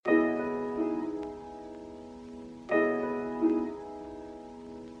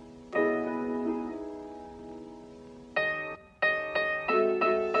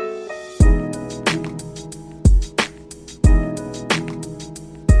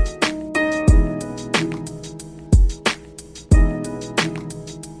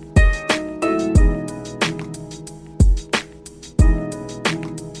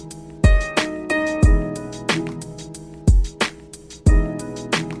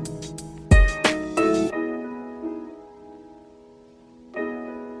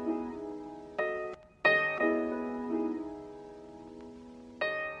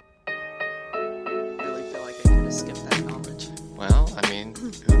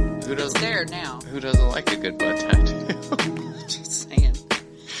Who doesn't? It's there now. Who doesn't like a good butt tattoo? Just saying.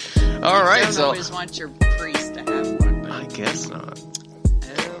 All right, You don't so always want your priest to have one. I guess not.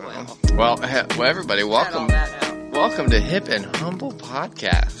 Oh, well. Well, everybody, Cut all welcome. that out. Welcome to Hip and Humble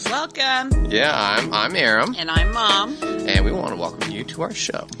Podcast. Welcome. Yeah, I'm Aram, And I'm Mom. and we want to welcome you to our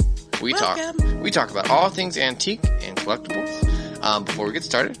show. We Welcome. talk about all things antique and collectibles. Before we get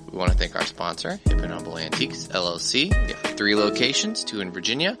started, we want to thank our sponsor, Hip and Humble Antiques LLC. We have 3 locations, 2 in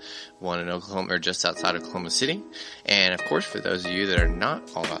Virginia, 1 in Oklahoma, or just outside of Oklahoma City. And of course, for those of you that are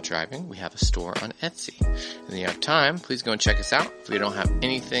not all about driving, we have a store on Etsy. And you have time, please go and check us out. If we don't have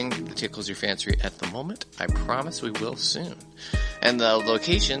anything that tickles your fancy at the moment, I promise we will soon. And the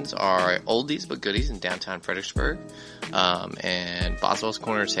locations are Oldies but Goodies in downtown Fredericksburg, and Boswell's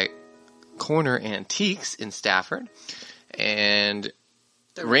Corner Antiques in Stafford, and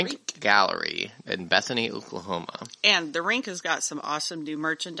The Rink Gallery in Bethany, Oklahoma. And the Rink has got some awesome new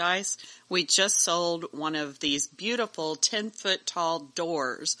merchandise. We just sold one of these beautiful 10-foot tall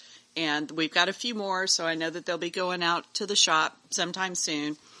doors, and we've got a few more, so I know that they'll be going out to the shop sometime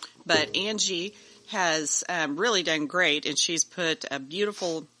soon. But Angie has really done great, and she's put a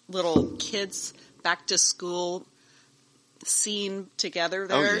beautiful little kids back-to-school scene together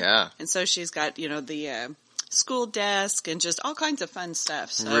there. Oh, yeah. And so she's got, the school desk and just all kinds of fun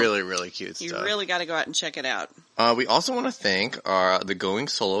stuff. So Really, really cute you stuff. really got to go out and check it out. We also want to thank the Going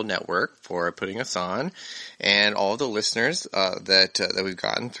Solo Network for putting us on, and all the listeners that we've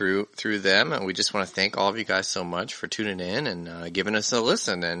gotten through them. And we just want to thank all of you guys so much for tuning in and giving us a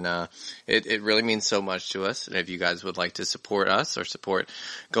listen. And it really means so much to us. And if you guys would like to support us or support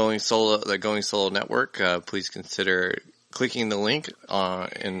the Going Solo Network, please consider clicking the link for our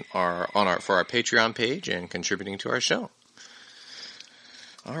Patreon page and contributing to our show.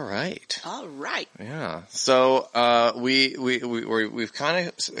 All right. Yeah. So we've kind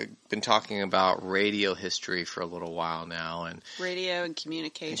of been talking about radio history for a little while now, and Radio and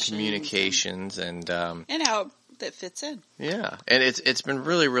communications. and how that fits in. yeah, and it's been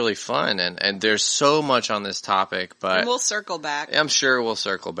really, really fun, and there's so much on this topic, but And we'll circle back. I'm sure we'll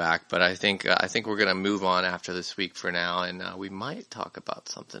circle back, but I think we're going to move on after this week for now, and we might talk about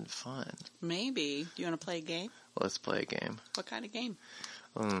something fun. Maybe. Do you want to play a game? Let's play a game. What kind of game?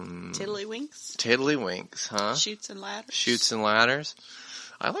 Tiddlywinks? Tiddlywinks, huh? Shoots and ladders? Shoots and ladders.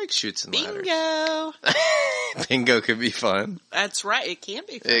 I like shoots and ladders. Bingo! Bingo could be fun. That's right. It can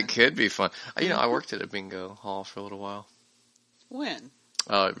be fun. It could be fun. I worked at a bingo hall for a little while. When?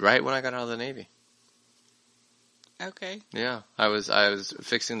 Right when I got out of the Navy. Okay. Yeah, I was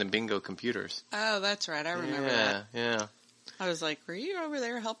fixing the bingo computers. Oh, that's right. I remember that. Yeah. I was like, were you over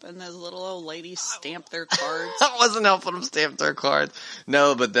there helping those little old ladies stamp their cards? I wasn't helping them stamp their cards.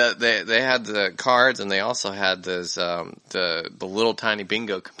 No, but they had the cards, and they also had those the little tiny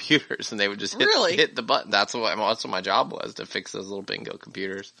bingo computers, and they would just hit the button. That's what my job was, to fix those little bingo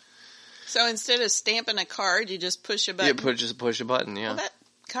computers. So instead of stamping a card, you just push a button? Yeah, just push a button, yeah. Well, that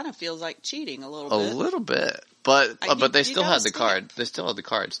kind of feels like cheating a little A bit. little bit. But they you still gotta had the stamp. card. They still had the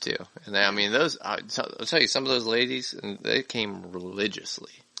cards too. And I'll tell you, some of those ladies, and they came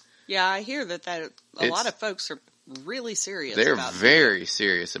religiously. Yeah, I hear that a lot of folks are really serious They're about very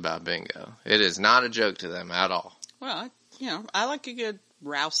serious about bingo. It is not a joke to them at all. Well, I like a good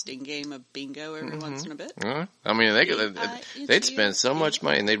rousting game of bingo every once in a bit. I mean, they'd spend so much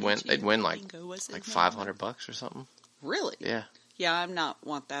money, and they'd win like $500 or something. Really? Yeah. Yeah, I'm not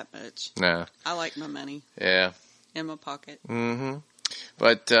want that much. No. I like my money. Yeah. In my pocket. Mm-hmm.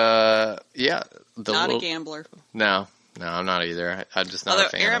 But yeah, a gambler. No, I'm not either. I'm just not a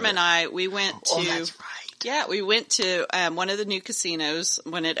fan. Aram of it. and I, we went to. Oh, that's right. Yeah, we went to one of the new casinos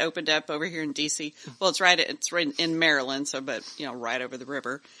when it opened up over here in DC. Well, it's right in Maryland, but right over the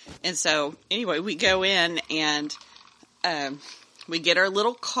river. And so anyway, we go in and we get our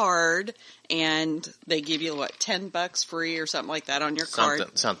little card, and they give you $10 free or something like that on your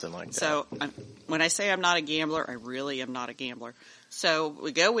card. Something like that. So when I say I'm not a gambler, I really am not a gambler. So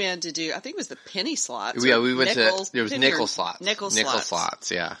we go in to do, I think it was the penny slots. Yeah, we went to, there was nickel slots. Nickel slots,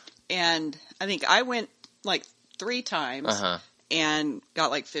 yeah. And I think I went like 3 times and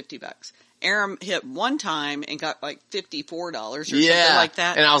got like $50. Aram hit one time and got like $54 or something like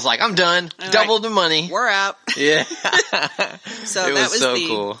that. And I was like, I'm done. Doubled the money. We're out. Yeah. So it was so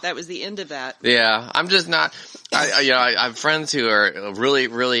cool. That was the end of that. Yeah. I'm just not, I have friends who are really,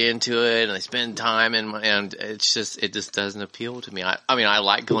 really into it, and they spend time, and it just doesn't appeal to me. I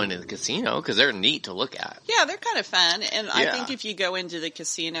like going to the casino because they're neat to look at. Yeah, they're kind of fun. And I think if you go into the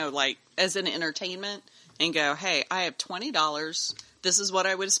casino like as an entertainment and go, hey, I have $20. This is what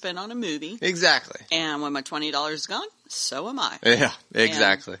I would spend on a movie. Exactly. And when my $20 is gone, so am I. Yeah,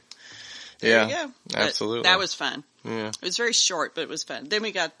 exactly. There you go. Absolutely. But that was fun. Yeah. It was very short, but it was fun. Then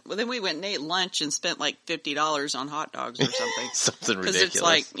we went and ate lunch and spent like $50 on hot dogs or something. Something ridiculous. Because it's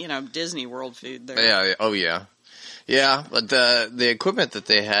like, Disney World food there. Yeah. Oh, yeah. Yeah, but the equipment that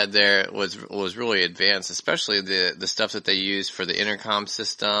they had there was really advanced, especially the stuff that they used for the intercom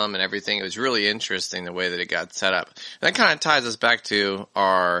system and everything. It was really interesting the way that it got set up. And that kind of ties us back to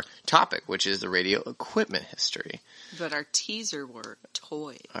our topic, which is the radio equipment history. But our teaser were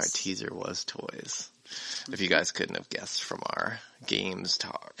toys. Our teaser was toys. If you guys couldn't have guessed from our games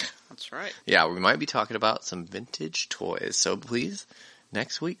talk. That's right. Yeah, we might be talking about some vintage toys. So please,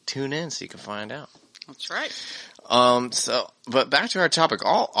 next week, tune in so you can find out. That's right. But back to our topic,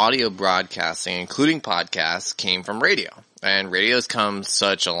 all audio broadcasting, including podcasts, came from radio. And radio's come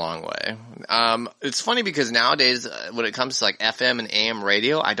such a long way. It's funny because nowadays, when it comes to like FM and AM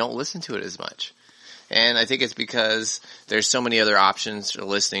radio, I don't listen to it as much. And I think it's because there's so many other options for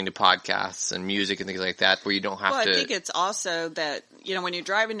listening to podcasts and music and things like that where you don't have to. Well, I think it's also that, when you're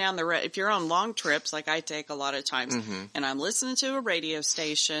driving down the road, if you're on long trips, like I take a lot of times, and I'm listening to a radio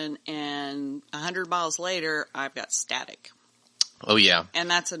station and 100 miles later, I've got static. Oh, yeah.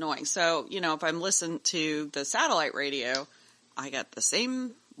 And that's annoying. So, if I'm listening to the satellite radio, I got the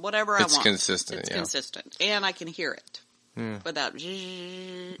same whatever I want. It's consistent, It's consistent. And I can hear it. Without. But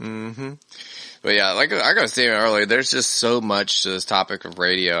yeah, like I got to say earlier, there's just so much to this topic of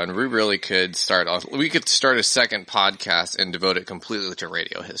radio, and we really could start a second podcast and devote it completely to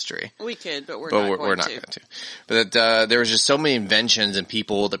radio history. We could, but we're not going to. But there was just so many inventions and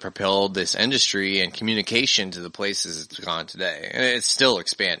people that propelled this industry and communication to the places it's gone today, and it's still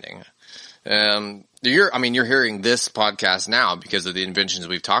expanding. You're hearing this podcast now because of the inventions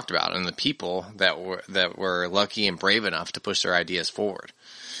we've talked about and the people that were lucky and brave enough to push their ideas forward.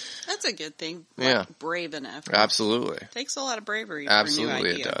 That's a good thing. Yeah. Brave enough. Absolutely. It takes a lot of bravery Absolutely, for a new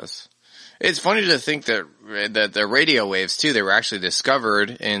idea. It does. It's funny to think that the radio waves too, they were actually discovered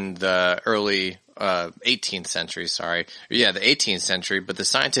in the early 18th century, sorry. Yeah, the 18th century, but the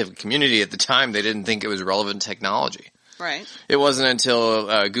scientific community at the time, they didn't think it was relevant technology. Right. It wasn't until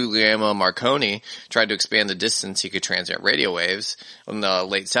Guglielmo Marconi tried to expand the distance he could transmit radio waves in the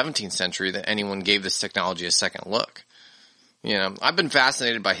late 17th century that anyone gave this technology a second look. I've been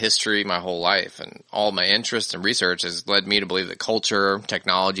fascinated by history my whole life, and all my interest and research has led me to believe that culture,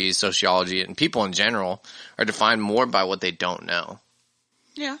 technology, sociology, and people in general are defined more by what they don't know.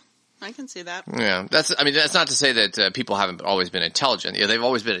 Yeah. I can see that. Yeah, that's not to say that people haven't always been intelligent. Yeah, they've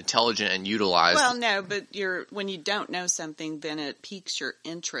always been intelligent and utilized. Well, no, but when you don't know something, then it piques your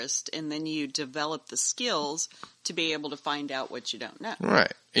interest, and then you develop the skills to be able to find out what you don't know.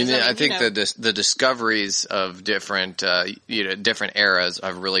 Right. And I think that the discoveries of different different eras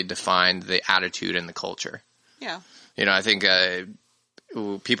have really defined the attitude and the culture. Yeah. I think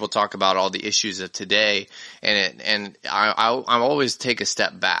people talk about all the issues of today, and I always take a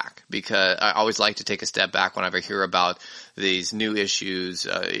step back, because I always like to take a step back whenever I hear about these new issues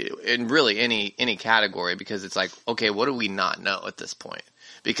in really any category, because it's like, okay, what do we not know at this point?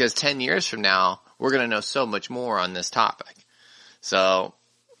 Because 10 years from now, we're going to know so much more on this topic. So,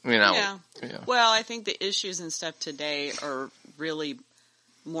 Yeah. Well, I think the issues and stuff today are really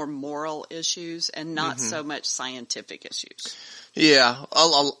more moral issues and not so much scientific issues. Yeah,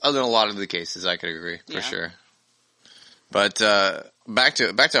 in a lot of the cases, I could agree for sure. But back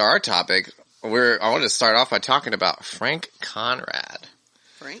to our topic, I want to start off by talking about Frank Conrad.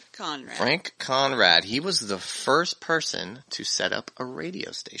 Frank Conrad. He was the first person to set up a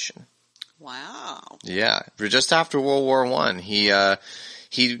radio station. Wow. Yeah, just after World War I,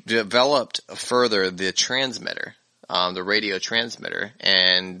 he developed further the transmitter, the radio transmitter,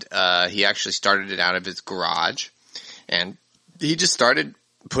 and he actually started it out of his garage, and he just started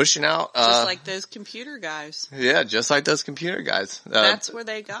pushing out. Just like those computer guys. Yeah, just like those computer guys. That's where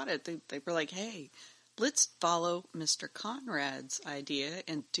they got it. They were like, hey, let's follow Mr. Conrad's idea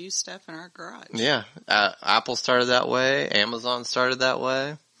and do stuff in our garage. Yeah. Apple started that way. Amazon started that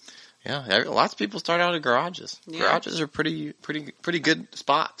way. Yeah, lots of people start out at garages. Yeah. Garages are pretty good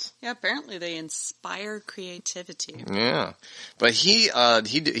spots. Yeah, apparently they inspire creativity. Yeah. But he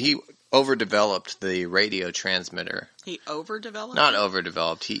overdeveloped the radio transmitter. He overdeveloped? Not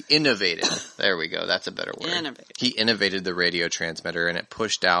overdeveloped. He innovated. There we go. That's a better word. Innovated. He innovated the radio transmitter, and it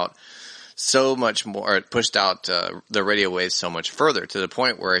pushed out so much more. It pushed out the radio waves so much further, to the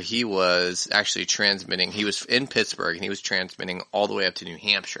point where he was actually transmitting. He was in Pittsburgh, and he was transmitting all the way up to New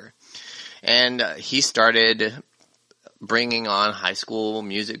Hampshire. And he started bringing on high school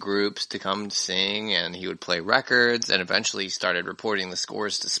music groups to come sing, and he would play records, and eventually he started reporting the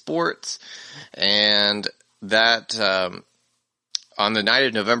scores to sports, and that on the night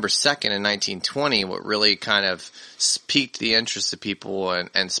of November 2nd in 1920, what really kind of piqued the interest of people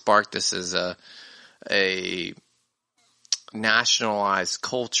and sparked this as a nationalized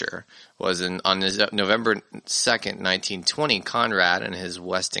culture was on November 2nd, 1920, Conrad and his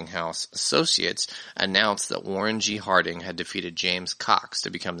Westinghouse associates announced that Warren G. Harding had defeated James Cox to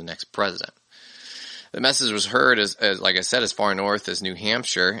become the next president. The message was heard as like I said, as far north as New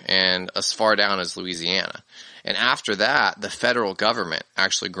Hampshire and as far down as Louisiana. And after that, the federal government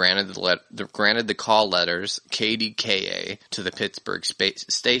actually granted the call letters KDKA to the Pittsburgh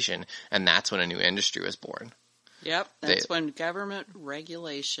station, and that's when a new industry was born. Yep, that's when government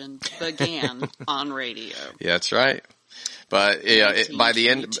regulation began on radio. Yeah, that's right. But by the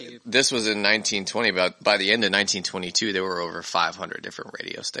end, this was in 1920. But by the end of 1922, there were over 500 different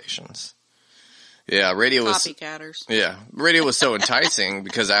radio stations. Yeah, radio was copycatters. Yeah, radio was so enticing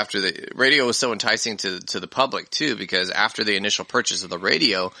because radio was so enticing to the public too, because after the initial purchase of the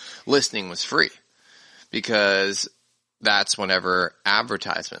radio, listening was free because that's whenever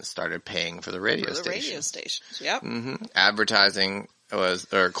advertisements started paying for the radio station. Radio stations, yep. Mm-hmm. Advertising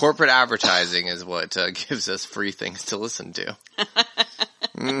corporate advertising is what gives us free things to listen to.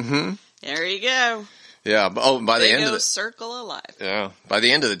 Mm-hmm. There you go. Yeah, but by the end of the circle of life. Yeah, by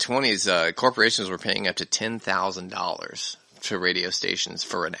the end of the 20s, corporations were paying up to $10,000 to radio stations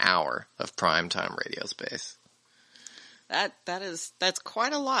for an hour of primetime radio space. That's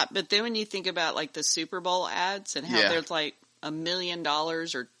quite a lot. But then when you think about like the Super Bowl ads and how there's like $1 million or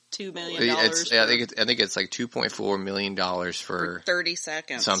 $2 million. I think it's like $2.4 million for 30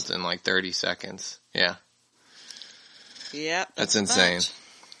 seconds. Something like 30 seconds. Yeah. Yeah. That's insane.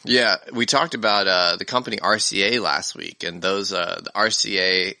 Yeah, we talked about the company RCA last week, and the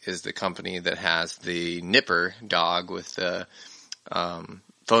RCA is the company that has the Nipper dog with the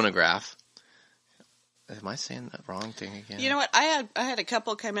phonograph. Am I saying the wrong thing again? You know what? I had a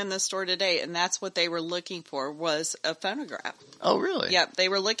couple come in the store today, and that's what they were looking for was a phonograph. Oh, really? Yep, they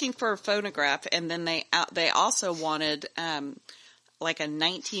were looking for a phonograph, and then they also wanted like a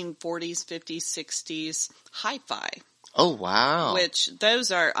 1940s, 50s, 60s hi-fi. Oh, wow. Which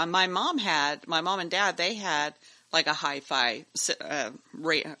those are my mom and dad, they had like a hi-fi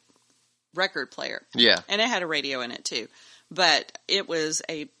record player. Yeah. And it had a radio in it too. But it was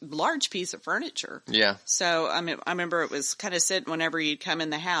a large piece of furniture. Yeah. So, I remember it was kind of sitting whenever you'd come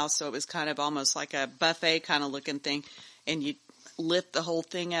in the house. So it was kind of almost like a buffet kind of looking thing. And you'd lift the whole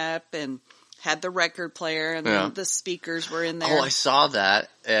thing up and had the record player and then the speakers were in there. Oh, I saw that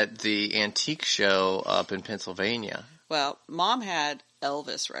at the antique show up in Pennsylvania. Well, Mom had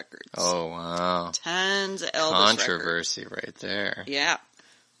Elvis records. Oh, wow. Tons of Elvis Controversy records. Right there. Yeah.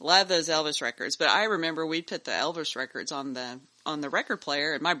 Love those Elvis records. But I remember we'd put the Elvis records on the record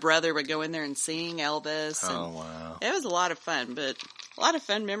player, and my brother would go in there and sing Elvis. And oh, wow. It was a lot of fun, but a lot of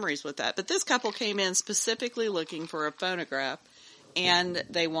fun memories with that. But this couple came in specifically looking for a phonograph, and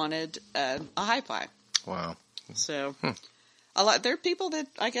they wanted a hi-fi. Wow. So... There are people that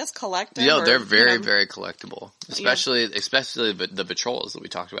I guess collect them. Yeah, they're very, very collectible, especially the Patrols that we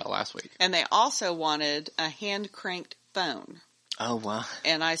talked about last week. And they also wanted a hand cranked phone. Oh, wow.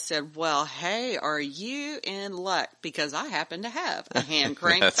 And I said, well, hey, are you in luck? Because I happen to have a hand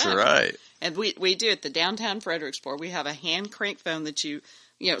cranked phone. That's right. And we do at the downtown Fredericksburg. We have a hand cranked phone that you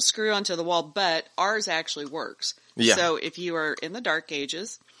screw onto the wall, but ours actually works. Yeah. So if you are in the dark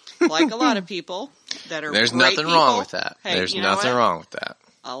ages, like a lot of people that are There's nothing wrong with that. Hey, There's nothing wrong with that.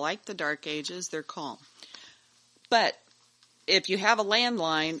 I like the dark ages. They're calm. But if you have a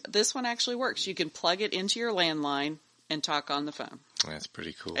landline, this one actually works. You can plug it into your landline and talk on the phone. That's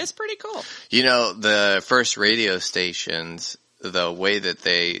pretty cool. It's pretty cool. You know, the first radio stations, the way that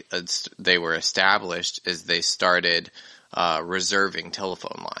they were established is they started reserving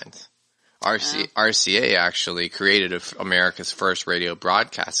telephone lines. RCA actually created America's first radio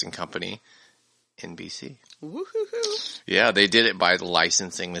broadcasting company, NBC. Woo-hoo-hoo. Yeah, they did it by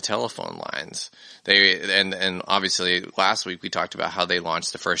licensing the telephone lines. And obviously last week we talked about how they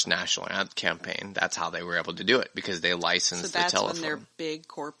launched the first national ad campaign. That's how they were able to do it, because they licensed the telephone. So that's when their big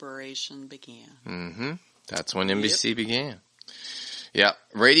corporation began. Mm-hmm. That's when NBC began. Yeah,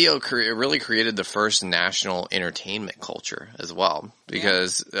 radio really created the first national entertainment culture as well,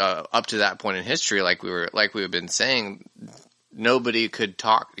 because up to that point in history, like we've been saying, nobody could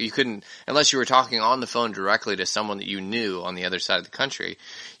talk. You couldn't, unless you were talking on the phone directly to someone that you knew on the other side of the country.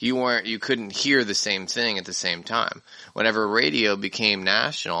 You couldn't hear the same thing at the same time. Whenever radio became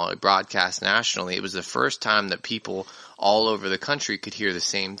national, it broadcast nationally. It was the first time that people all over the country could hear the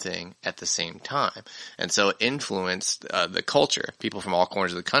same thing at the same time. And so it influenced the culture. People from all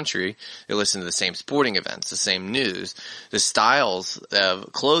corners of the country, they listen to the same sporting events, the same news. The styles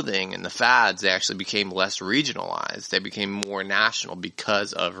of clothing and the fads, they actually became less regionalized. They became more national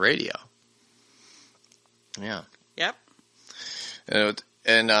because of radio. Yeah. Yep.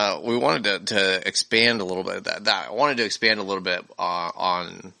 And we wanted to expand a little bit. I wanted to expand a little bit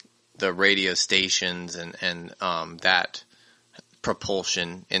on the radio stations and that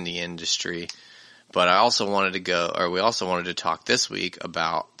propulsion in the industry. But we also wanted to talk this week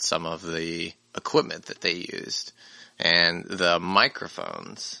about some of the equipment that they used. And the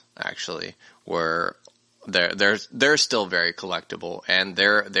microphones actually were they're still very collectible, and they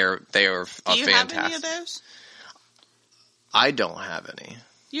are fantastic. Do you have any of those? I don't have any.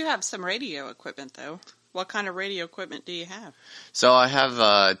 You have some radio equipment, though. What kind of radio equipment do you have? So I have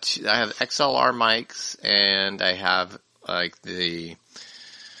XLR mics, and I have like the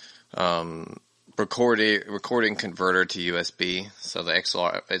recording converter to USB. So the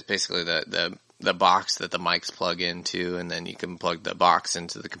XLR is basically the box that the mics plug into, and then you can plug the box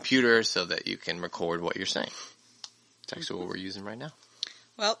into the computer so that you can record what you're saying. It's actually what we're using right now.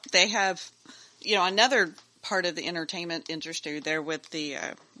 Well, they have, another part of the entertainment industry there with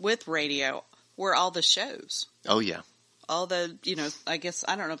with radio were all the shows. Oh yeah. All the, I guess,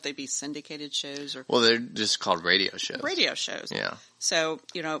 I don't know if they'd be syndicated shows or. Well, they're just called radio shows. Radio shows. Yeah. So,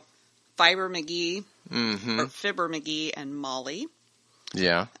 Fibber McGee, mm-hmm. or Fibber McGee and Molly.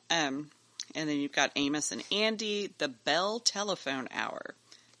 Yeah. And then you've got Amos and Andy, the Bell Telephone Hour.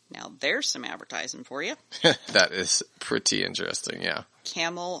 Now, there's some advertising for you. That is pretty interesting, yeah.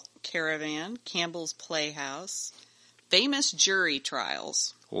 Camel Caravan, Campbell's Playhouse, Famous Jury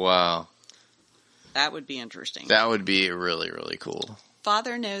Trials. Wow. That would be interesting. That would be really, really cool.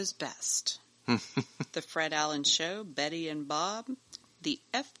 Father Knows Best. The Fred Allen Show, Betty and Bob, the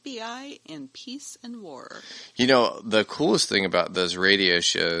FBI in Peace and War. The coolest thing about those radio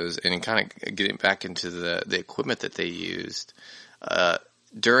shows, and kind of getting back into the equipment that they used,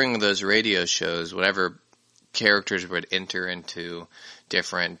 during those radio shows, whenever characters would enter into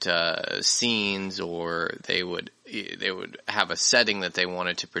different scenes, or they would have a setting that they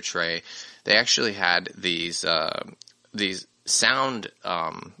wanted to portray, they actually had these sound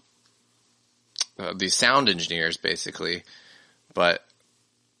engineers basically, but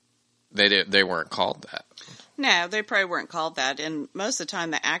they weren't called that. No, they probably weren't called that, and most of the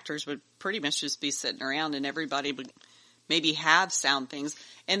time the actors would pretty much just be sitting around, and everybody would maybe have sound things,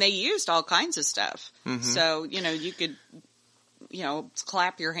 and they used all kinds of stuff. Mm-hmm. So, you could,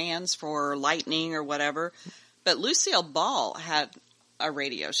 clap your hands for lightning or whatever. But Lucille Ball had a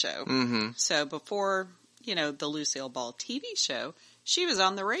radio show. Mm-hmm. So before, the Lucille Ball TV show, she was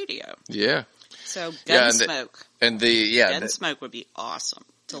on the radio. Yeah. So Gunsmoke. Gunsmoke would be awesome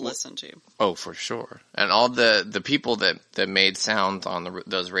to listen to. Oh, for sure. And all the people that made sounds on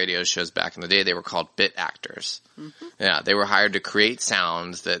those radio shows back in the day, they were called bit actors. Mm-hmm. Yeah, they were hired to create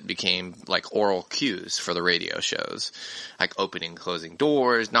sounds that became like oral cues for the radio shows, like opening and closing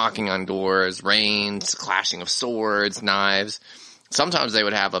doors, knocking on doors, rains, clashing of swords, knives. Sometimes they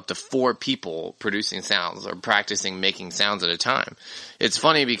would have up to 4 people producing sounds or practicing making sounds at a time. It's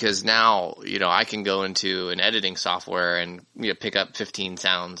funny because now, I can go into an editing software and pick up 15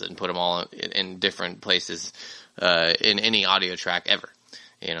 sounds and put them all in different places in any audio track ever.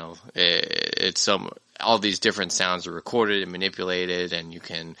 It's all these different sounds are recorded and manipulated, and you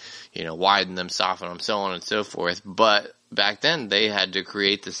can, widen them, soften them, so on and so forth. But back then they had to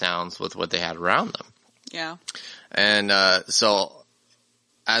create the sounds with what they had around them. Yeah. And so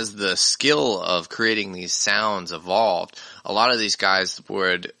as the skill of creating these sounds evolved, a lot of these guys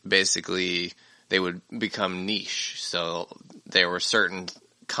would become niche. So there were certain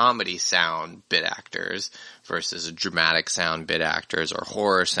comedy sound bit actors versus dramatic sound bit actors or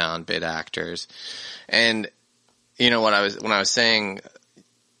horror sound bit actors. And when I was saying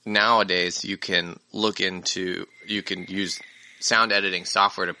nowadays you can use sound editing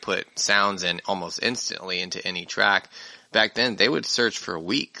software to put sounds in almost instantly into any track. Back then, they would search for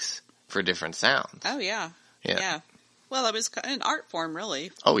weeks for different sounds. Oh, yeah. Yeah. Well, it was an art form,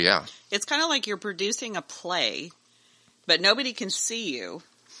 really. Oh, yeah. It's kind of like you're producing a play, but nobody can see you.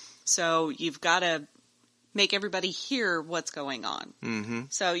 So you've got to make everybody hear what's going on. Mm-hmm.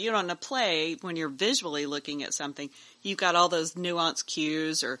 So, in a play, when you're visually looking at something, you've got all those nuanced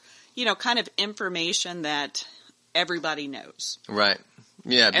cues or, kind of information that everybody knows. Right.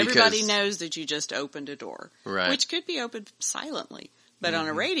 Yeah, because everybody knows that you just opened a door, right, which could be opened silently. But on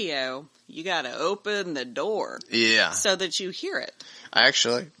a radio, you got to open the door, yeah, so that you hear it. I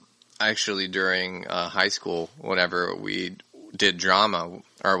actually during high school, whenever we did drama,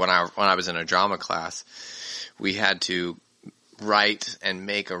 or when I was in a drama class, we had to write and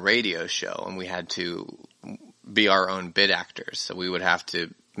make a radio show, and we had to be our own bit actors. So we would have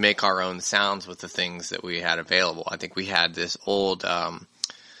to make our own sounds with the things that we had available. I think we had this old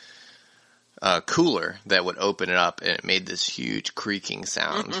cooler that would open it up, and it made this huge creaking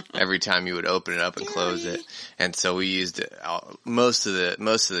sound every time you would open it up and close it. And so we used it. Most of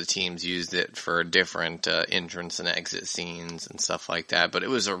the teams used it for different entrance and exit scenes and stuff like that. But it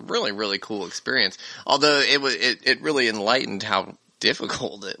was a really, really cool experience. Although it really enlightened how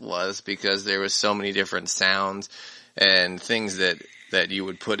difficult it was, because there was so many different sounds and things that you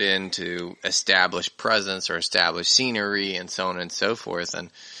would put in to establish presence or establish scenery and so on and so forth.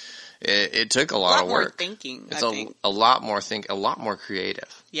 And it took a lot of work. More thinking, it's I think. a lot more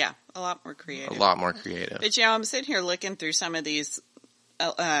creative. Yeah, a lot more creative. A lot more creative. But I'm sitting here looking through some of these,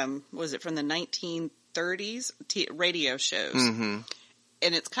 was it from the 1930s radio shows? Mm-hmm.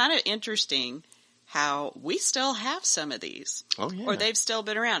 And it's kind of interesting how we still have some of these. Oh, yeah. Or they've still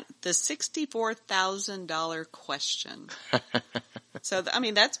been around. The $64,000 question. So,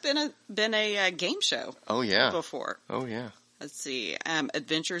 that's been a game show. Oh, yeah. Before. Oh, yeah. Let's see.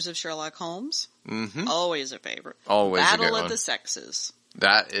 Adventures of Sherlock Holmes. Mm-hmm. Always a favorite. Always Battle a good of one. the Sexes.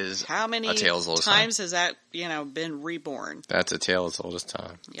 That is how many a tale as old as times time. has that, been reborn? That's a tale as old as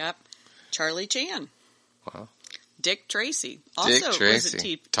time. Yep. Charlie Chan. Wow. Dick Tracy. Dick Also Tracy. was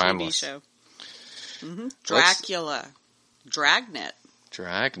a Timeless. TV show. Mm-hmm. Dracula. Dragnet.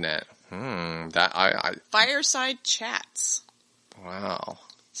 Dragnet. Fireside Chats. Wow.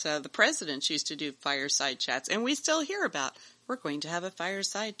 So the presidents used to do fireside chats, and we still hear about, we're going to have a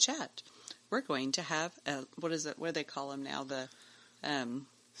fireside chat. We're going to have what do they call them now?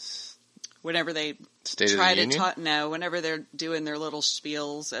 Whenever they State try of the to Union? talk, whenever they're doing their little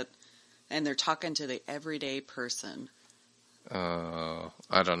spiels and they're talking to the everyday person. I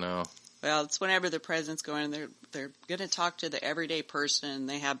don't know. Well, it's whenever the president's going and they're going to talk to the everyday person, and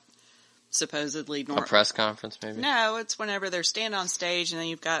they have supposedly A press conference, maybe? No, it's whenever they're standing on stage and then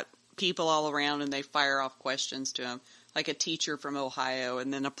you've got people all around and they fire off questions to them, like a teacher from Ohio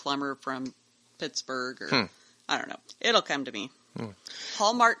and then a plumber from Pittsburgh, or I don't know. It'll come to me.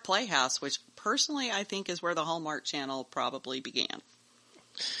 Hallmark Playhouse, which personally I think is where the Hallmark Channel probably began.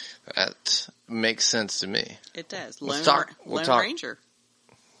 That makes sense to me. It does. Lone Ranger.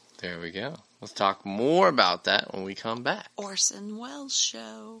 There we go. Let's talk more about that when we come back. Orson Welles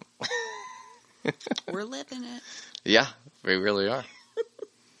show. We're living it. Yeah, we really are.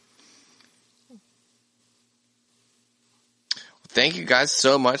 Thank you guys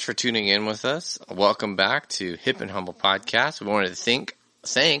so much for tuning in with us. Welcome back to Hip and Humble Podcast. We wanted to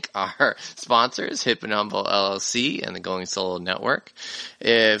thank our sponsors, Hip and Humble LLC and the Going Solo Network.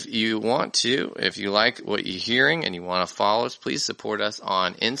 If you like what you're hearing and you want to follow us, please support us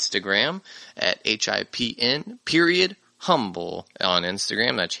on Instagram at HIPN_humble on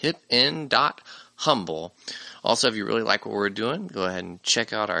Instagram. That's hipn.humble. Also, if you really like what we're doing, go ahead and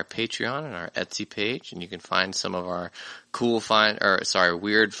check out our Patreon and our Etsy page, and you can find some of our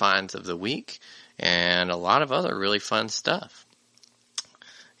weird finds of the week and a lot of other really fun stuff.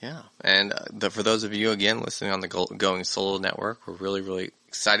 Yeah, and for those of you, again, listening on the Going Solo Network, we're really, really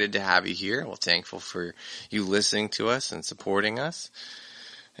excited to have you here. We're thankful for you listening to us and supporting us.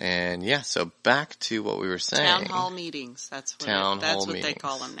 And yeah, so back to what we were saying. Town hall meetings. That's what they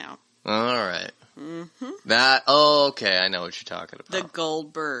call them now. All right. Mm-hmm. Okay, I know what you're talking about. The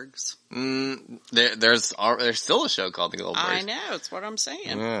Goldbergs. There's still a show called The Goldbergs. I know, it's what I'm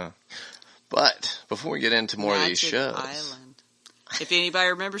saying. Yeah. But before we get into more of these shows. Island. If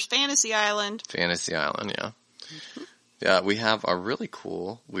anybody remembers Fantasy Island. Fantasy Island, yeah. Mm-hmm. Yeah, we have a really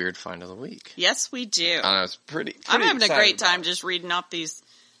cool Weird Find of the Week. Yes, we do. I was pretty I'm having a great time just reading off these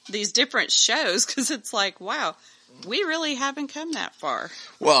different shows, because it's like, wow, we really haven't come that far.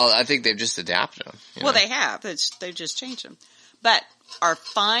 Well, I think they've just adapted them. Well, they have. They've just changed them. But our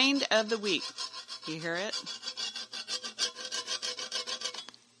find of the week, you hear it?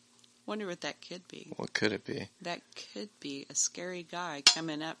 Wonder what that could be. What could it be? That could be a scary guy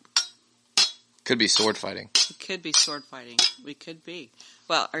coming up. Could be sword fighting. It could be sword fighting. We could be.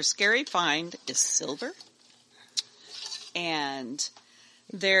 Well, our scary find is silver. And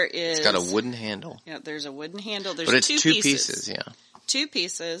there is... It's got a wooden handle. Yeah, there's a wooden handle. There's but it's two pieces, yeah. 2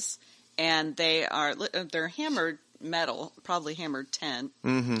 pieces, and they're hammered metal, probably hammered tin,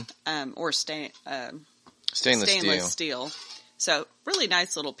 or stainless steel. So really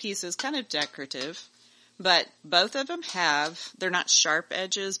nice little pieces, kind of decorative. But both of them they're not sharp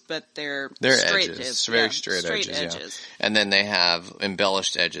edges, but they're straight edges. Very straight edges. Yeah. And then they have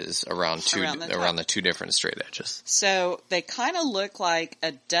embellished edges around the two different straight edges. So they kind of look like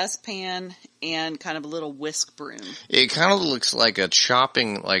a dustpan and kind of a little whisk broom. It kind of looks like a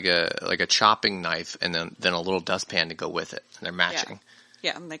chopping knife and then a little dustpan to go with it. And they're matching.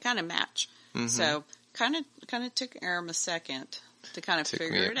 Yeah, and they kind of match. Mm-hmm. So kind of took Aram a second to kind of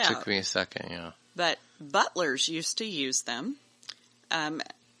figure it out. Took me a second, yeah. But butlers used to use them,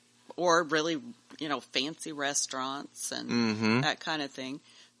 or really, fancy restaurants and that kind of thing.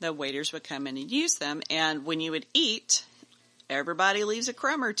 The waiters would come in and use them, and when you would eat, everybody leaves a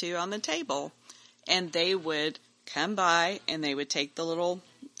crumb or two on the table, and they would come by and they would take the little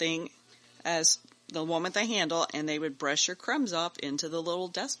thing as the one with the handle, and they would brush your crumbs off into the little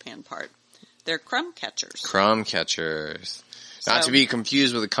dustpan part. They're crumb catchers. Crumb catchers. Not to be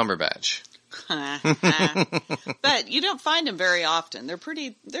confused with a Cumberbatch. But you don't find them very often. They're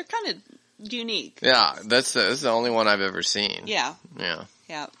kind of unique. Yeah, that's the only one I've ever seen. Yeah. Yeah.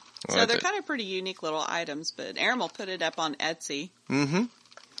 Yeah. So they're kind of pretty unique little items, but Aram will put it up on Etsy. Mm-hmm.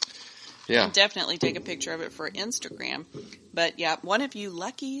 Yeah. And definitely take a picture of it for Instagram. But yeah, one of you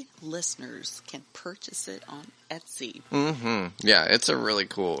lucky listeners can purchase it on Etsy. Mm-hmm. Yeah, it's a really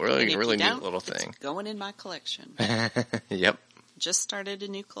cool, really neat little thing. It's going in my collection. Yep. Just started a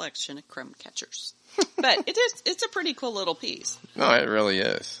new collection of crumb catchers. But it's a pretty cool little piece. No, it really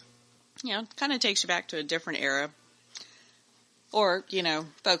is. Kind of takes you back to a different era. Or,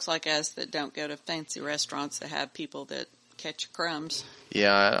 folks like us that don't go to fancy restaurants that have people that catch crumbs.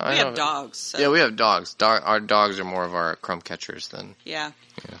 Yeah, we have dogs. So. Yeah, we have dogs. Our dogs are more of our crumb catchers than. Yeah.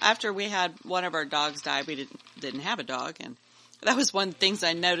 After we had one of our dogs die, we didn't have a dog, and that was one of the things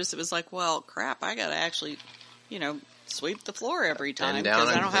I noticed. It was like, well, crap, I got to actually, sweep the floor every time because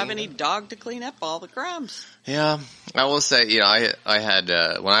I don't have any dog to clean up all the crumbs. Yeah, I will say, I had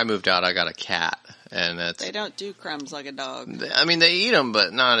when I moved out, I got a cat, and they don't do crumbs like a dog. I mean, they eat them,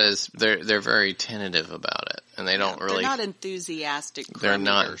 but not as they're very tentative about it, and they don't really. They're not enthusiastic. They're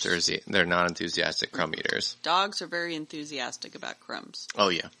not enthusiastic crumb eaters. Dogs are very enthusiastic about crumbs. Oh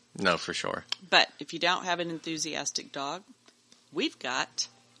yeah, no, for sure. But if you don't have an enthusiastic dog, we've got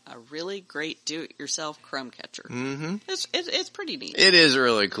a really great do-it-yourself crumb catcher. Mm-hmm. It's pretty neat. It is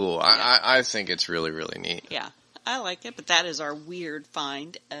really cool. Yeah. I think it's really, really neat. Yeah, I like it. But that is our weird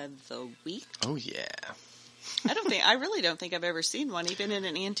find of the week. Oh yeah. I really don't think I've ever seen one, even in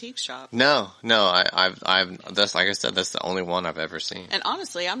an antique shop. No. That's like I said, that's the only one I've ever seen. And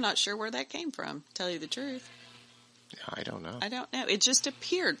honestly, I'm not sure where that came from. To tell you the truth. I don't know. It just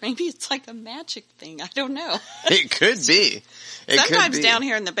appeared. Maybe it's like a magic thing. I don't know. It could be. Sometimes down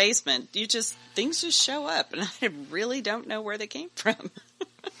here in the basement, things just show up, and I really don't know where they came from.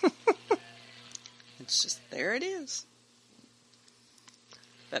 It's just, there it is.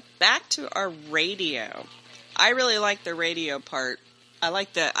 But back to our radio. I really like the radio part. I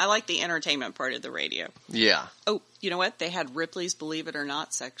like the entertainment part of the radio. Yeah. Oh, you know what? They had Ripley's Believe It or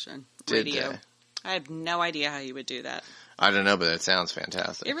Not section. Radio. Did they? I have no idea how you would do that. I don't know, but it sounds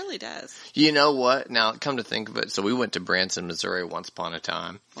fantastic. It really does. You know what? Now, come to think of it, so we went to Branson, Missouri once upon a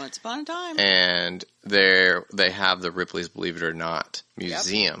time. And they have the Ripley's Believe It or Not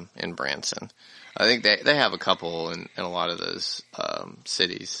museum in Branson. I think they have a couple in a lot of those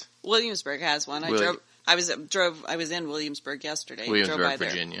cities. Williamsburg has one. I was in Williamsburg yesterday. Williamsburg,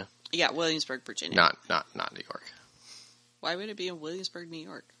 Virginia. Yeah, Williamsburg, Virginia. Not New York. Why would it be in Williamsburg, New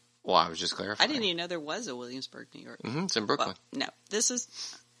York? Well, I was just clarifying. I didn't even know there was a Williamsburg, New York. Mm-hmm, it's in Brooklyn. Well, no, this is...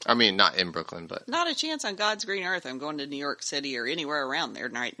 I mean, not in Brooklyn, but... Not a chance on God's green earth I'm going to New York City or anywhere around there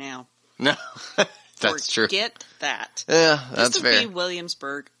right now. No, that's true. Forget that. Yeah, that's fair. This would be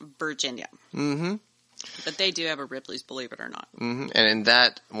Williamsburg, Virginia. Mm-hmm. But they do have a Ripley's Believe It or Not. Mm-hmm. And in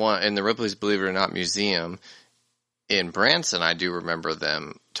that one, in the Ripley's Believe It or Not museum in Branson, I do remember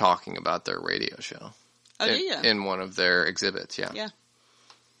them talking about their radio show. Oh, do you? In one of their exhibits, yeah. Yeah.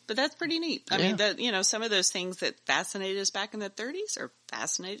 But that's pretty neat. I mean, some of those things that fascinated us back in the 30s are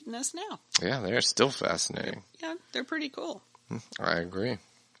fascinating us now. Yeah, they're still fascinating. Yeah, they're pretty cool. I agree.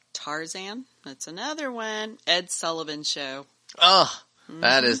 Tarzan, that's another one. Ed Sullivan Show. Oh,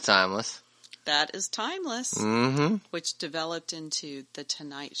 that is timeless. That is timeless. Mm-hmm. Which developed into The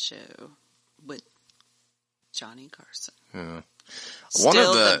Tonight Show with Johnny Carson. Yeah.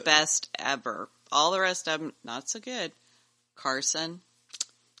 Still the best ever. All the rest of them, not so good. Carson,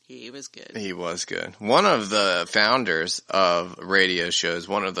 He was good. He was good. One of the founders of radio shows,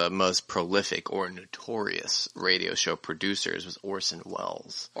 one of the most prolific or notorious radio show producers was Orson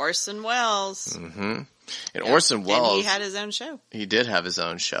Welles. Orson Welles. Mm-hmm. And Orson Welles... And he had his own show. He did have his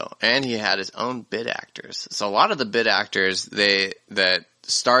own show. And he had his own bit actors. So a lot of the bit actors that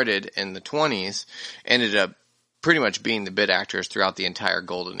started in the 20s ended up pretty much being the bit actors throughout the entire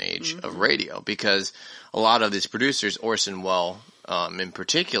golden age of radio, because a lot of these producers, Orson Welles in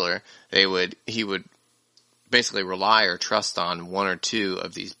particular, he would basically rely or trust on one or two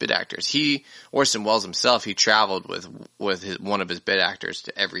of these bit actors. Orson Welles himself, he traveled with one of his bit actors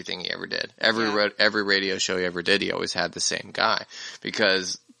to everything he ever did. Every radio show he ever did, he always had the same guy,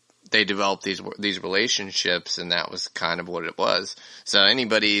 because they developed these relationships, and that was kind of what it was. So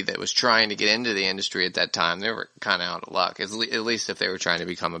anybody that was trying to get into the industry at that time, they were kind of out of luck, at least if they were trying to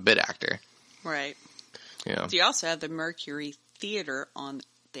become a bit actor. Right. Yeah. You also had the Mercury Theater on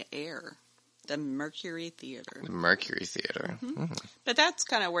the air. The Mercury Theater. The Mercury Theater. Mm-hmm. But that's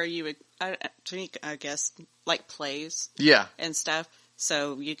kind of where you would, I guess, like plays. Yeah. And stuff.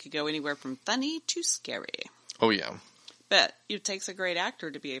 So you could go anywhere from funny to scary. Oh, yeah. But it takes a great actor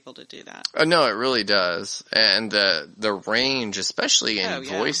to be able to do that. No, it really does. And the range, especially in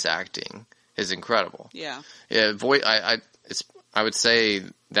voice acting, is incredible. Yeah. Yeah, I would say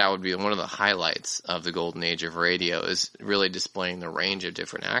that would be one of the highlights of the golden age of radio, is really displaying the range of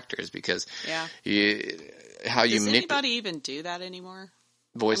different actors, because Does anybody even do that anymore?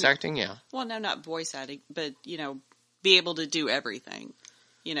 Voice acting, yeah. Well, no, not voice acting, but, be able to do everything.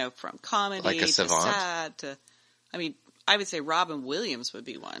 From comedy like a to savant. sad to, I would say Robin Williams would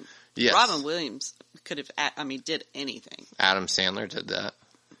be one. Yes. Robin Williams could have, did anything. Adam Sandler did that.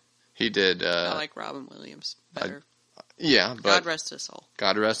 He did. I like Robin Williams better. Yeah, but God rest his soul.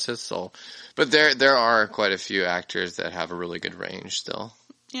 God rest his soul. But there are quite a few actors that have a really good range still.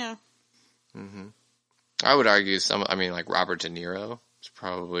 Yeah. Mm-hmm. I would argue like Robert De Niro is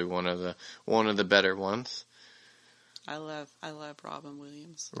probably one of the better ones. I love Robin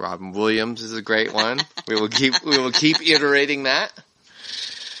Williams. Robin Williams is a great one. we will keep iterating that.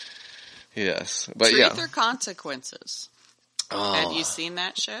 Yes, but Truth or Consequences. Oh. Have you seen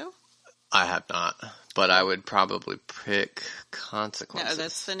that show? I have not, but I would probably pick Consequences. No,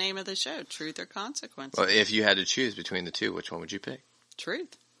 that's the name of the show, Truth or Consequences. Well, if you had to choose between the two, which one would you pick?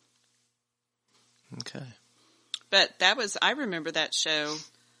 Truth. Okay. But I remember that show,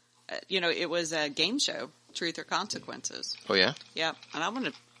 it was a game show, Truth or Consequences. Oh, yeah? Yeah, and I want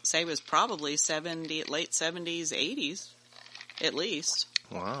to say it was probably late 70s, 80s, at least.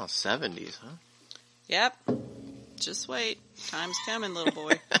 Wow, 70s, huh? Yep. Just wait. Time's coming, little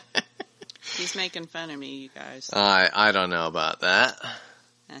boy. He's making fun of me, you guys. I don't know about that.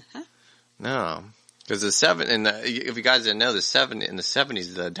 Uh-huh. No. Because if you guys didn't know, in the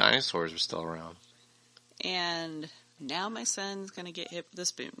 70s, the dinosaurs were still around. And now my son's going to get hit with a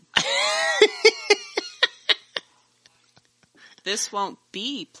spoon. This won't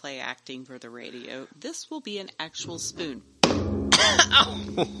be play acting for the radio. This will be an actual spoon.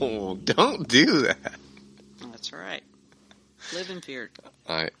 Oh, don't do that. That's right. Live in fear.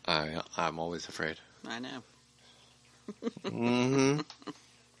 I'm always afraid. I know. Mm-hmm.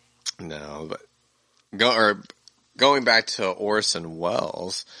 No, but going back to Orson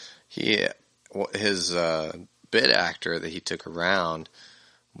Welles, his bit actor that he took around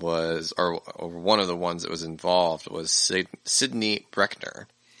was, or one of the ones that was involved was Sidney Breckner.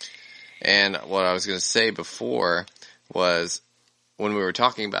 And what I was going to say before was, when we were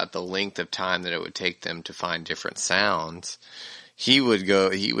talking about the length of time that it would take them to find different sounds, he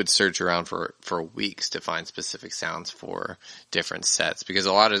would search around for weeks to find specific sounds for different sets, because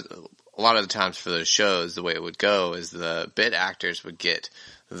a lot of the times for those shows, the way it would go is the bit actors would get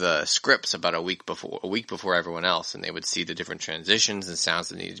the scripts about a week before everyone else, and they would see the different transitions and sounds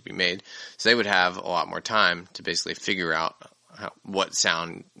that needed to be made. So they would have a lot more time to basically figure out what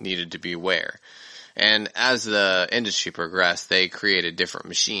sound needed to be where. And as the industry progressed, they created different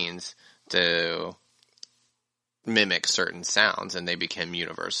machines to mimic certain sounds, and they became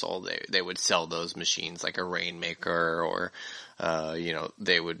universal. They would sell those machines like a Rainmaker, or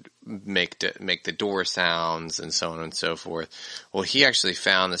they would make the door sounds and so on and so forth. Well, he actually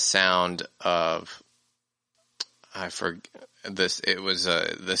found the sound of, I forget this. It was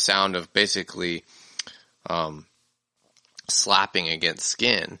the sound of basically slapping against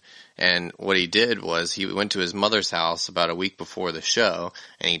skin. And what he did was he went to his mother's house about a week before the show,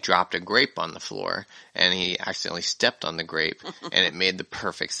 and he dropped a grape on the floor, and he accidentally stepped on the grape, and it made the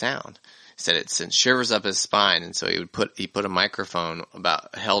perfect sound. He said it sent shivers up his spine, and so he put a microphone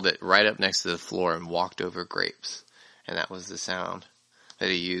held it right up next to the floor and walked over grapes, and that was the sound. that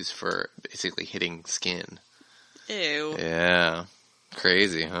he used for basically hitting skin. Ew. Yeah.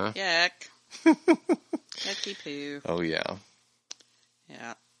 Crazy, huh? Yuck. Yucky poo. Oh, yeah.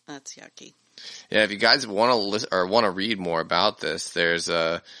 Yeah, that's yucky. Yeah, if you guys want to listen or want to read more about this, there's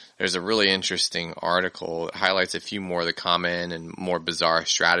a really interesting article that highlights a few more of the common and more bizarre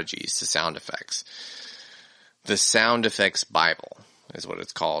strategies to sound effects. The Sound Effects Bible is what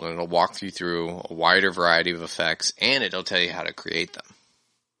it's called, and it'll walk you through a wider variety of effects, and it'll tell you how to create them.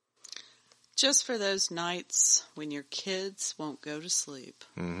 Just for those nights when your kids won't go to sleep.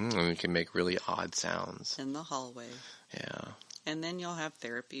 Mm-hmm. And you can make really odd sounds In the hallway. Yeah. And then you'll have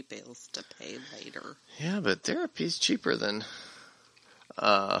therapy bills to pay later. Yeah, but therapy's cheaper than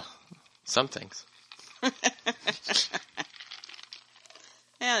some things.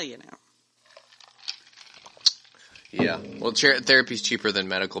 Well, you know. Yeah. Well, therapy's cheaper than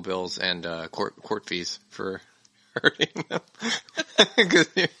medical bills and court fees for hurting them. Because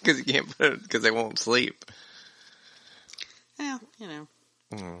you can't put it, because they won't sleep. Well, you know.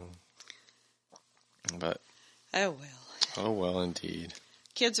 But. Oh, well. Oh, well, indeed.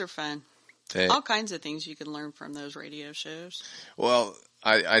 Kids are fun. All kinds of things you can learn from those radio shows. Well,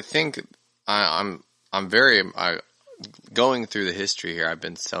 I think I'm very going through the history here. I've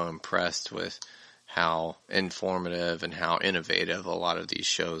been so impressed with how informative and how innovative a lot of these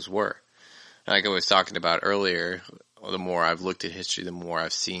shows were. Like I was talking about earlier, the more I've looked at history, the more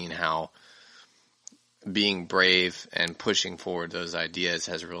I've seen how being brave and pushing forward those ideas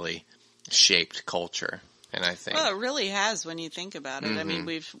has really shaped culture. And I think, well, it really has when you think about it. I mean,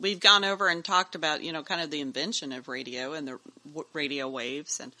 we've gone over and talked about, you know, kind of the invention of radio and the radio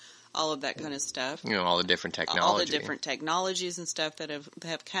waves and all of that kind of stuff. You know, all the different technology. All the different technologies and stuff that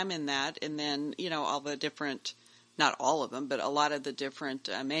have come in that. And then, you know, all the different, not all of them, but a lot of the different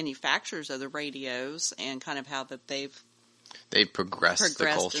manufacturers of the radios and kind of how that they've progressed the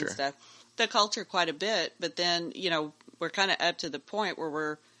culture. And stuff. The culture quite a bit. But then, you know, we're kind of up to the point where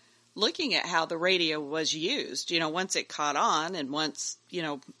we're looking at how the radio was used. You know, once it caught on and once, you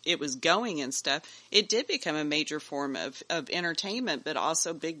know, it was going and stuff, it did become a major form of entertainment, but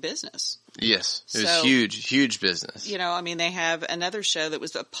also big business. Yes. It was huge business. You know, I mean, they have another show that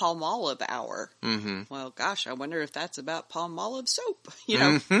was a Palmolive Hour. Mm-hmm. Well, gosh, I wonder if that's about Palmolive soap. You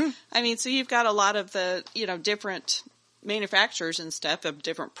know, I mean, so you've got a lot of the, you know, different manufacturers and stuff of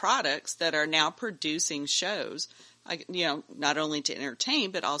different products that are now producing shows. You know, not only to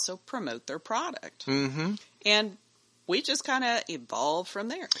entertain, but also promote their product. Mm-hmm. And we just kind of evolved from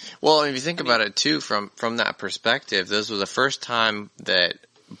there. Well, if you think about it, too, from that perspective, this was the first time that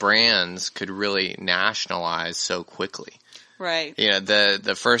brands could really nationalize so quickly. Right. You know,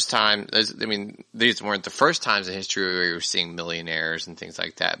 the first time, I mean, these weren't the first times in history where we were seeing millionaires and things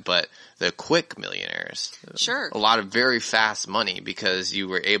like that, but the quick millionaires. Sure. A lot of very fast money because you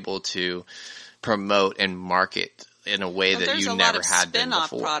were able to promote and market in a way that you never had been before.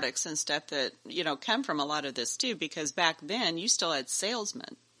 There's a lot of spin-off products and stuff that, you know, come from a lot of this too, because back then you still had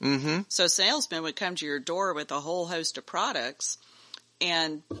salesmen. Mm-hmm. So salesmen would come to your door with a whole host of products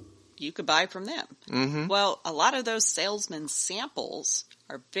and you could buy from them. Mm-hmm. Well, a lot of those salesman samples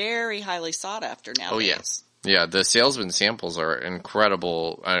are very highly sought after nowadays. Oh, yes. Yeah, the salesman samples are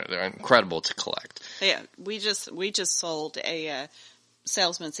incredible. They're incredible to collect. Yeah, we just sold a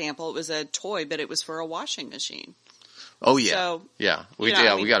salesman sample. It was a toy, but it was for a washing machine. Oh yeah, so, yeah. We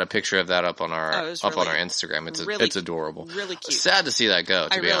got a picture of that up on our on our Instagram. It's adorable. Really cute. Sad to see that go.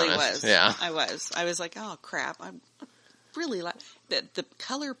 To be honest, was. Yeah, I was like, oh crap. I really like the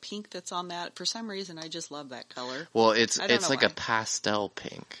color pink that's on that. For some reason, I just love that color. Well, it's like a pastel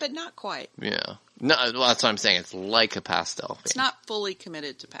pink, but not quite. Yeah, no, well, that's what I'm saying. It's like a pastel pink. It's not fully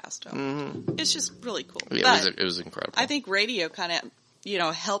committed to pastel. Mm-hmm. It's just really cool. Yeah, it was incredible. I think radio kind of, you know,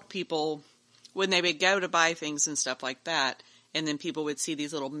 helped people when they would go to buy things and stuff like that, and then people would see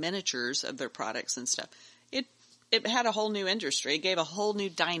these little miniatures of their products and stuff. It had a whole new industry. It gave a whole new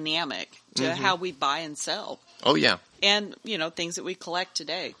dynamic to how we buy and sell. Oh, yeah. And, you know, things that we collect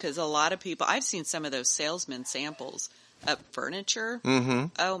today. Because a lot of people, I've seen some of those salesman samples of furniture. Mm-hmm.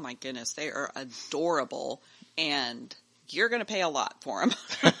 Oh, my goodness. They are adorable. And you're going to pay a lot for them.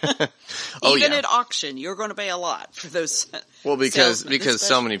 Even at auction, you're going to pay a lot for those. Well, because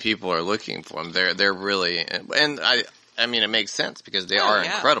so many people are looking for them. They're really, and I mean, it makes sense because they are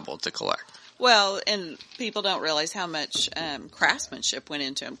incredible to collect. Well, and people don't realize how much craftsmanship went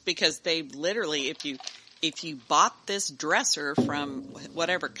into them because they literally, if you bought this dresser from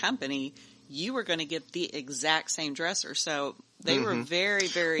whatever company, you were going to get the exact same dresser. So they were very,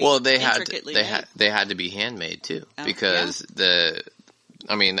 very intricately made. They had to be handmade too because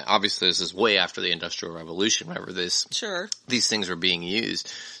I mean, obviously this is way after the Industrial Revolution, whenever these things were being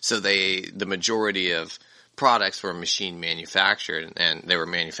used. So the majority of products were machine manufactured, and they were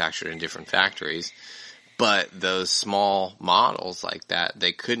manufactured in different factories. But those small models like that,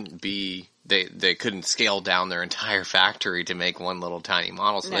 they couldn't scale down their entire factory to make one little tiny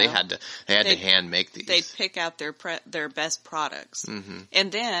model. So they had to hand make these. They'd pick out their best products. Mm-hmm.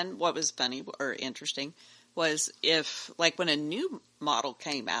 And then what was funny or interesting was when a new model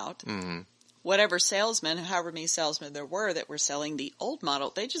came out, mm-hmm. whatever salesman, however many salesmen there were that were selling the old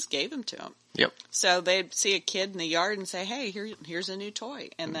model, they just gave them to them. Yep. So they'd see a kid in the yard and say, "Hey, here's a new toy,"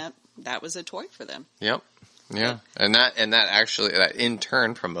 and that was a toy for them. Yep. Yeah, and that in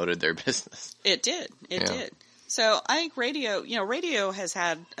turn promoted their business. It did. It did. So I think radio has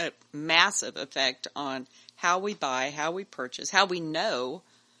had a massive effect on how we buy, how we purchase, how we know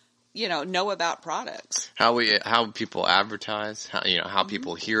about products. How people advertise, how mm-hmm.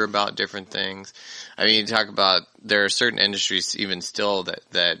 people hear about different things. I mean, you talk about there are certain industries even still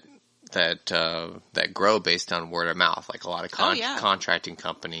that grow based on word of mouth, like a lot of contracting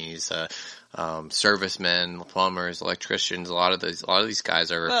companies, servicemen, plumbers, electricians. A lot of these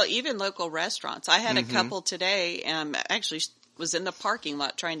guys are even local restaurants. I had mm-hmm. a couple today, actually was in the parking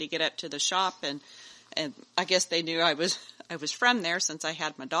lot trying to get up to the shop, and I guess they knew I was from there since I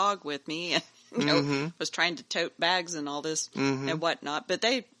had my dog with me, and mm-hmm. was trying to tote bags and all this mm-hmm. and whatnot. But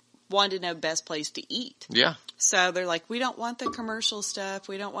they wanted to know best place to eat. Yeah. So they're like, we don't want the commercial stuff.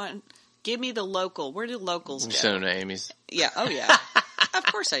 We don't want. Give me the local. Where do locals go? Send them to Amy's. Yeah. Oh yeah. Of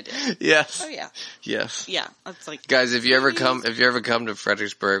course I did. Yes. Oh yeah. Yes. Yeah. It's like, guys, if you ever come to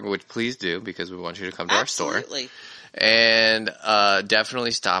Fredericksburg, which please do, because we want you to come to our store. Absolutely. And definitely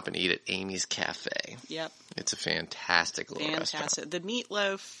stop and eat at Amy's Cafe. Yep. It's a fantastic little restaurant. The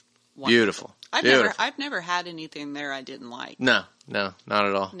meatloaf. Wonderful. Beautiful. I've never had anything there I didn't like. No, not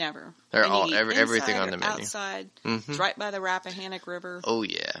at all. Never. They're everything on the menu. Outside. Mm-hmm. It's right by the Rappahannock River. Oh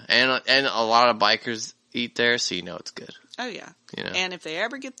yeah, and a lot of bikers eat there, so you know it's good. Oh yeah. And if they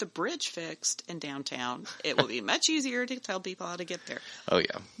ever get the bridge fixed in downtown, it will be much easier to tell people how to get there. Oh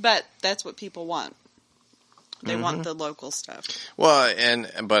yeah. But that's what people want. They mm-hmm. want the local stuff. Well,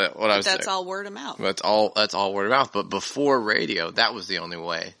 that's all word of mouth. That's all word of mouth. But before radio, that was the only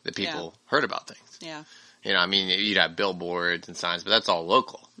way that people heard about things. Yeah. I mean, you'd have billboards and signs, but that's all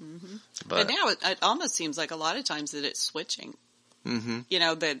local. Mm-hmm. But now it almost seems like a lot of times that it's switching. Mm-hmm.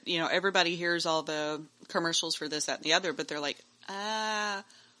 Everybody hears all the commercials for this, that, and the other, but they're like,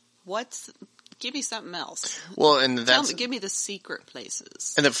 give me something else. Well, and give me the secret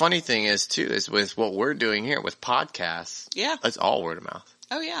places. And the funny thing is with what we're doing here with podcasts. Yeah. It's all word of mouth.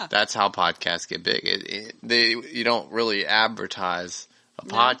 Oh yeah. That's how podcasts get big. You don't really advertise a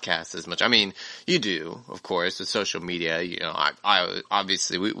podcast as much. I mean, you do, of course, with social media. I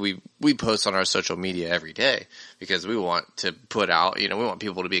obviously we post on our social media every day because we want to put out, we want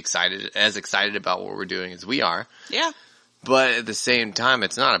people to be as excited about what we're doing as we are. Yeah. But at the same time,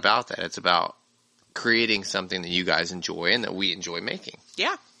 it's not about that. It's about creating something that you guys enjoy and that we enjoy making.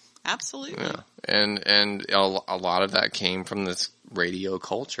 Yeah, absolutely. Yeah. And a lot of that came from this radio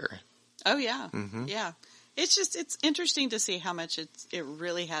culture. Oh yeah. Mm-hmm. Yeah. It's interesting to see how much it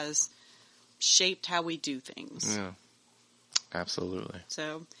really has shaped how we do things. Yeah. Absolutely.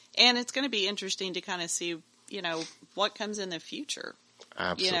 So, and it's going to be interesting to kind of see, what comes in the future.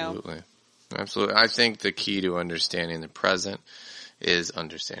 Absolutely. Absolutely. I think the key to understanding the present is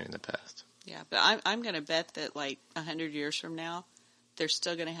understanding the past. Yeah, but I'm going to bet that 100 years from now, they're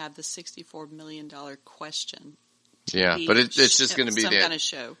still going to have the $64 million question. Yeah, but it's just going to be kind of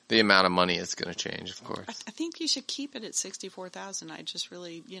show. The amount of money is going to change, of course. I think you should keep it at 64,000. I just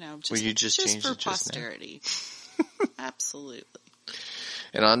really, just for posterity. Absolutely.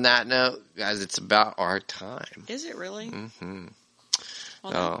 And on that note, guys, it's about our time. Is it really? Mm-hmm.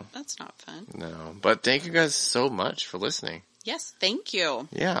 Well, that's not fun. No, but thank you guys so much for listening. Yes, thank you.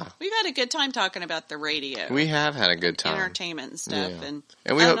 Yeah. We've had a good time talking about the radio. We have had a good time. Entertainment and stuff. Yeah. And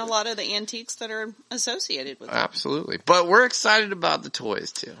a lot of the antiques that are associated with it. Absolutely. But we're excited about the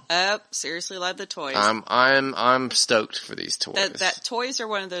toys too. Seriously love the toys. I'm stoked for these toys. That toys are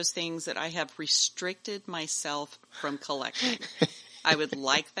one of those things that I have restricted myself from collecting. I would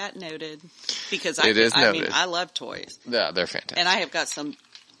like that noted because I love toys. Yeah, they're fantastic. And I have got some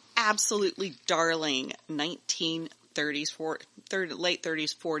absolutely darling 1930s, late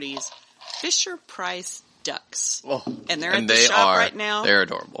 30s, 40s Fisher-Price ducks. Oh, and they're at the shop right now. They're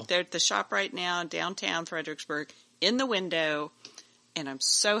adorable. They're at the shop right now, downtown Fredericksburg, in the window. And I'm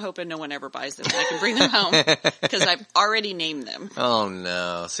so hoping no one ever buys them and I can bring them home because I've already named them. Oh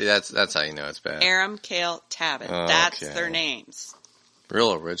no. See, that's how you know it's bad. Aram, Kale, Tabit. That's their names.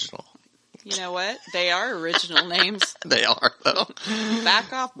 Real original. You know what? They are original names. They are, though.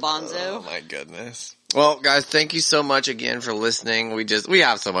 Back off, Bonzo. Oh, my goodness. Well, guys, thank you so much again for listening. We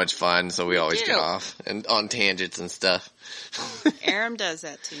have so much fun, so we always get off and on tangents and stuff. Aram does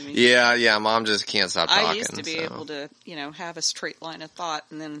that to me. Yeah, Mom just can't stop talking. I used to be able to, have a straight line of thought,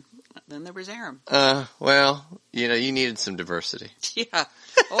 and then there was Aram. Well, you needed some diversity. Yeah.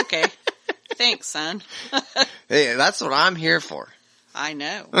 Okay. Thanks, son. Hey, that's what I'm here for. I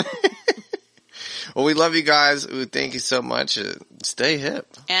know. Well, we love you guys. Thank you so much. Stay hip.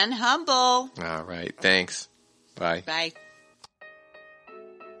 And humble. All right. Thanks. Bye. Bye.